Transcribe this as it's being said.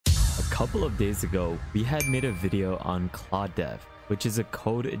A couple of days ago, we had made a video on claude-dev, which is a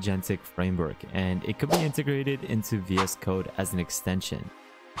code agentic framework, and it could be integrated into VS Code as an extension.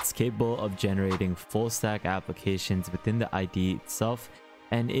 It's capable of generating full-stack applications within the IDE itself,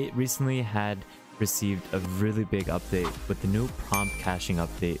 and it recently had received a really big update with the new prompt caching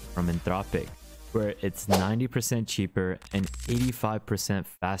update from Anthropic, where it's 90% cheaper and 85%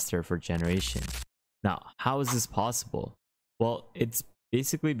 faster for generation. Now, how is this possible? Well, it's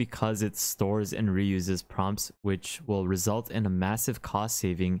basically because it stores and reuses prompts, which will result in a massive cost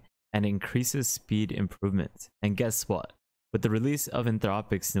saving and increases speed improvements. And guess what? With the release of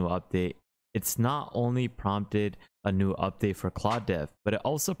Anthropic's new update, it's not only prompted a new update for claude-dev, but it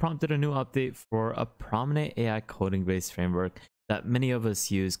also prompted a new update for a prominent AI coding-based framework that many of us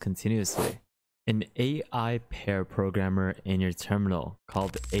use continuously. An AI pair programmer in your terminal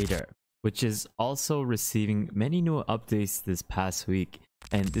called Aider, which is also receiving many new updates this past week,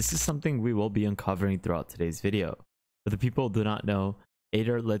 and this is something we will be uncovering throughout today's video. For the people who do not know,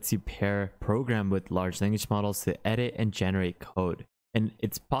 Aider lets you pair program with large language models to edit and generate code, and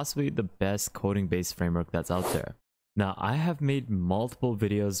it's possibly the best coding-based framework that's out there. Now, I have made multiple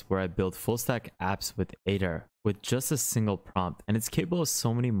videos where I built full-stack apps with Aider with just a single prompt, and it's capable of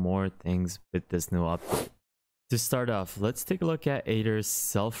so many more things with this new update. To start off, let's take a look at Aider's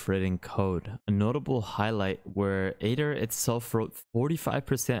self-written code. A notable highlight where Aider itself wrote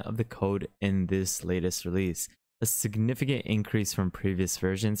 45% of the code in this latest release, a significant increase from previous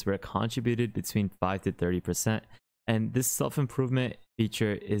versions where it contributed between 5 to 30%, and this self-improvement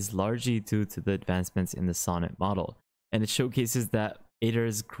feature is largely due to the advancements in the Sonnet model, and it showcases that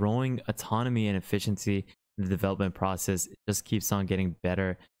Aider's growing autonomy and efficiency in the development process just keeps on getting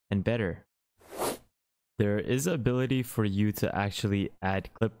better and better. There is the ability for you to actually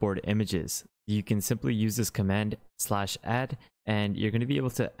add clipboard images. You can simply use this command /add, and you're going to be able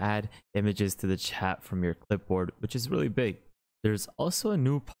to add images to the chat from your clipboard, which is really big. There's also a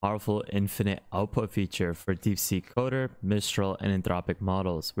new powerful infinite output feature for DeepSeek Coder, Mistral, and Anthropic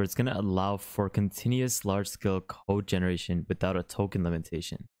models, where it's going to allow for continuous large-scale code generation without a token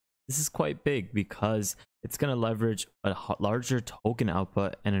limitation. This is quite big because it's going to leverage a larger token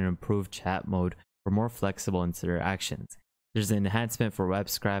output and an improved chat mode for more flexible interactions. There's an enhancement for web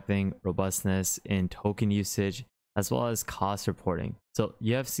scraping, robustness in token usage, as well as cost reporting. So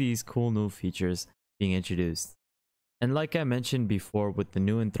you have these cool new features being introduced. And like I mentioned before, with the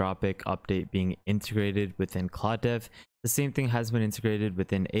new Anthropic update being integrated within claude-dev, the same thing has been integrated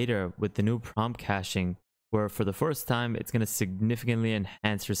within Aider with the new prompt caching, where for the first time, it's going to significantly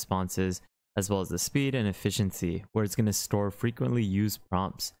enhance responses, as well as the speed and efficiency, where it's going to store frequently used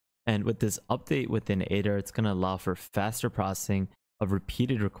prompts. And with this update within Aider, it's going to allow for faster processing of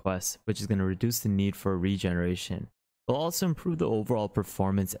repeated requests, which is going to reduce the need for regeneration. It'll also improve the overall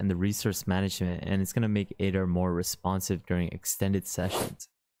performance and the resource management, and it's going to make Aider more responsive during extended sessions.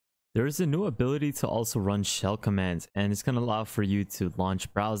 There is a new ability to also run shell commands, and it's going to allow for you to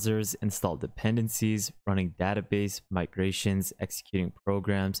launch browsers, install dependencies, running database migrations, executing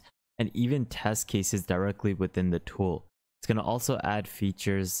programs, and even test cases directly within the tool. It's going to also add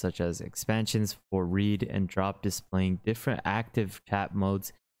features such as expansions for read and drop displaying different active chat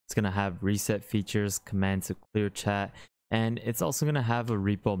modes. It's going to have reset features, commands to clear chat, and it's also going to have a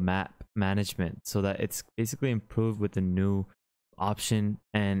repo map management so that it's basically improved with the new option,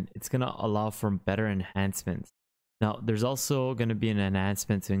 and it's going to allow for better enhancements. Now, there's also going to be an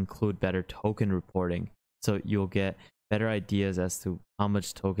enhancement to include better token reporting, so you'll get better ideas as to how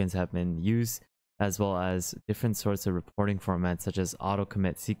much tokens have been used, as well as different sorts of reporting formats such as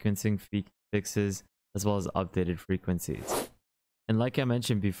auto-commit sequencing fixes, as well as updated frequencies. And like I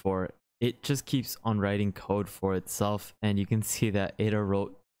mentioned before, it just keeps on writing code for itself, and you can see that Aider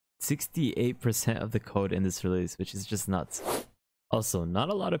wrote 68% of the code in this release, which is just nuts. Also, not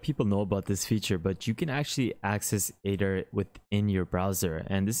a lot of people know about this feature, but you can actually access Aider within your browser,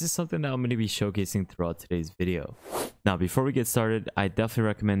 and this is something that I'm going to be showcasing throughout today's video. Now, before we get started, I definitely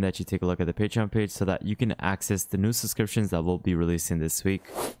recommend that you take a look at the Patreon page so that you can access the new subscriptions that we'll be releasing this week.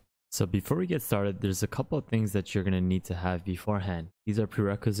 So before we get started, there's a couple of things that you're going to need to have beforehand. These are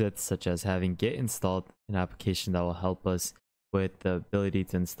prerequisites such as having Git installed, an application that will help us with the ability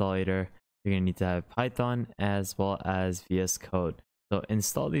to install Aider. You're going to need to have Python as well as VS Code. So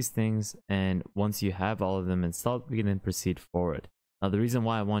install these things, and once you have all of them installed, we can then proceed forward. Now, the reason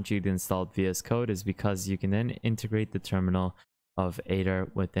why I want you to install VS Code is because you can then integrate the terminal of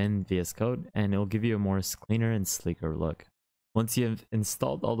Aider within VS Code, and it will give you a more cleaner and sleeker look. Once you've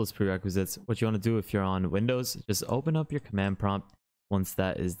installed all those prerequisites, what you want to do if you're on Windows, just open up your command prompt. Once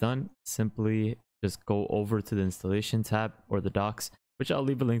that is done, simply just go over to the installation tab or the docs, which I'll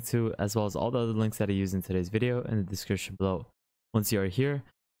leave a link to, as well as all the other links that I use in today's video in the description below. Once you are here,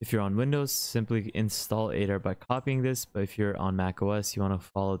 if you're on Windows, simply install Aider by copying this, but if you're on Mac OS, you want to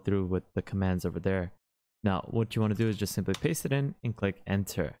follow through with the commands over there. Now, what you want to do is just simply paste it in and click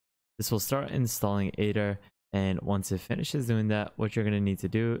enter. This will start installing Aider, and once it finishes doing that, what you're going to need to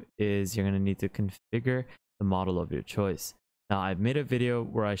do is you're going to need to configure the model of your choice. Now, I've made a video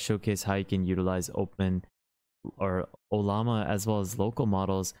where I showcase how you can utilize Open or Ollama as well as local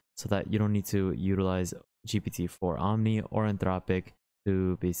models so that you don't need to utilize GPT-4 Omni or Anthropic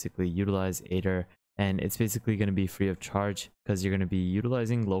to basically utilize Aider, and it's basically going to be free of charge because you're going to be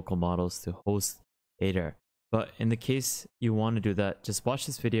utilizing local models to host Aider. But in the case you want to do that, just watch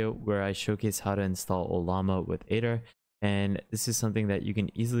this video where I showcase how to install Ollama with Aider, and this is something that you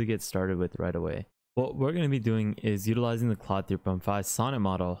can easily get started with right away. What we're going to be doing is utilizing the Claude 3.5 Sonnet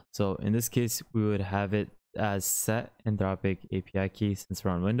model. So in this case, we would have it as set Anthropic API key since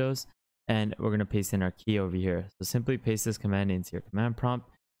we're on Windows, and we're going to paste in our key over here. So simply paste this command into your command prompt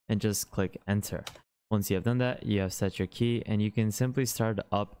and just click enter. Once you have done that, you have set your key, and you can simply start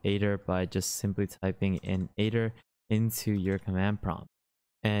up Aider by just simply typing in Aider into your command prompt.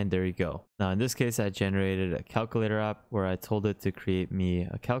 And there you go. Now in this case, I generated a calculator app where I told it to create me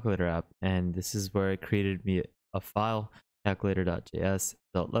a calculator app, and this is where it created me a file, calculator.js.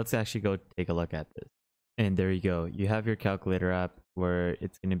 So let's actually go take a look at this. And there you go. You have your calculator app where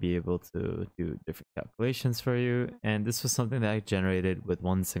it's going to be able to do different calculations for you. And this was something that I generated with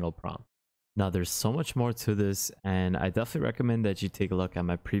one single prompt. Now there's so much more to this, and I definitely recommend that you take a look at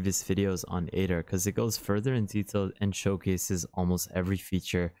my previous videos on Aider because it goes further in detail and showcases almost every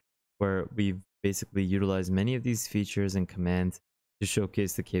feature, where we've basically utilized many of these features and commands to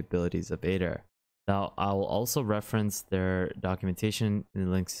showcase the capabilities of Aider. Now I'll also reference their documentation in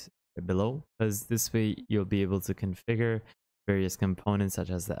the links below, because this way you'll be able to configure various components such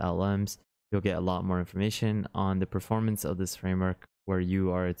as the LMs. You'll get a lot more information on the performance of this framework, where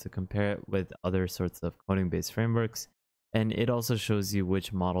you are to compare it with other sorts of coding based frameworks, and it also shows you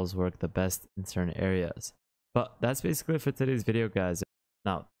which models work the best in certain areas. But that's basically it for today's video, guys.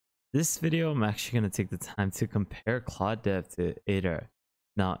 Now this video, I'm actually going to take the time to compare claude-dev to Aider.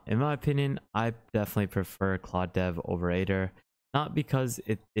 Now in my opinion, I definitely prefer claude-dev over Aider. Not because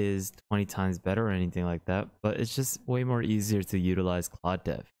it is 20 times better or anything like that, but it's just way more easier to utilize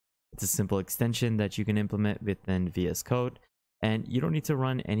claude-dev. It's a simple extension that you can implement within VS Code, and you don't need to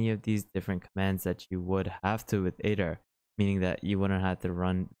run any of these different commands that you would have to with Aider, meaning that you wouldn't have to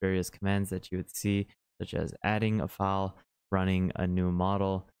run various commands that you would see, such as adding a file, running a new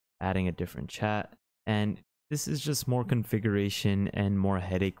model, adding a different chat. And this is just more configuration and more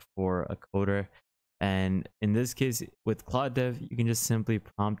headache for a coder. And in this case, with claude-dev, you can just simply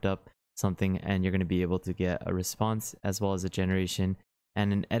prompt up something and you're going to be able to get a response as well as a generation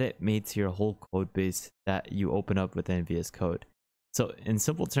and an edit made to your whole code base that you open up within VS Code. So in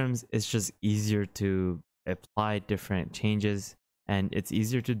simple terms, it's just easier to apply different changes, and it's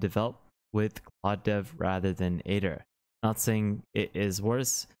easier to develop with claude-dev rather than Aider. Not saying it is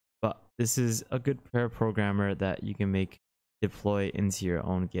worse, but this is a good pair programmer that you can make deploy into your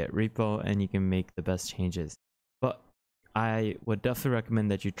own Git repo, and you can make the best changes. But I would definitely recommend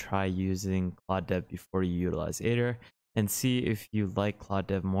that you try using claude-dev before you utilize Aider, and see if you like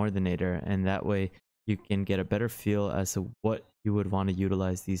claude-dev more than Aider, and that way you can get a better feel as to what you would want to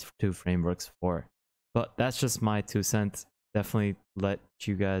utilize these two frameworks for. But that's just my 2 cents. I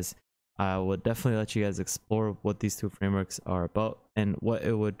would definitely let you guys explore what these two frameworks are about and what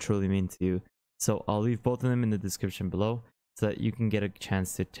it would truly mean to you. So I'll leave both of them in the description below so that you can get a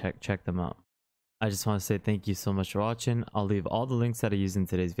chance to check them out. I just want to say thank you so much for watching. I'll leave all the links that I used in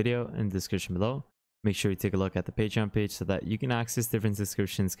today's video in the description below. Make sure you take a look at the Patreon page so that you can access different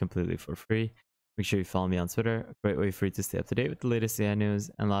subscriptions completely for free. Make sure you follow me on Twitter, a great way for you to stay up to date with the latest AI news.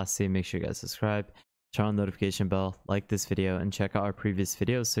 And lastly, make sure you guys subscribe, turn on the notification bell, like this video, and check out our previous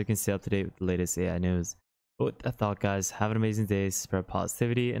videos so you can stay up to date with the latest AI news. But with that thought, guys, have an amazing day, spread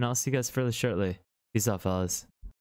positivity, and I'll see you guys fairly shortly. Peace out, fellas.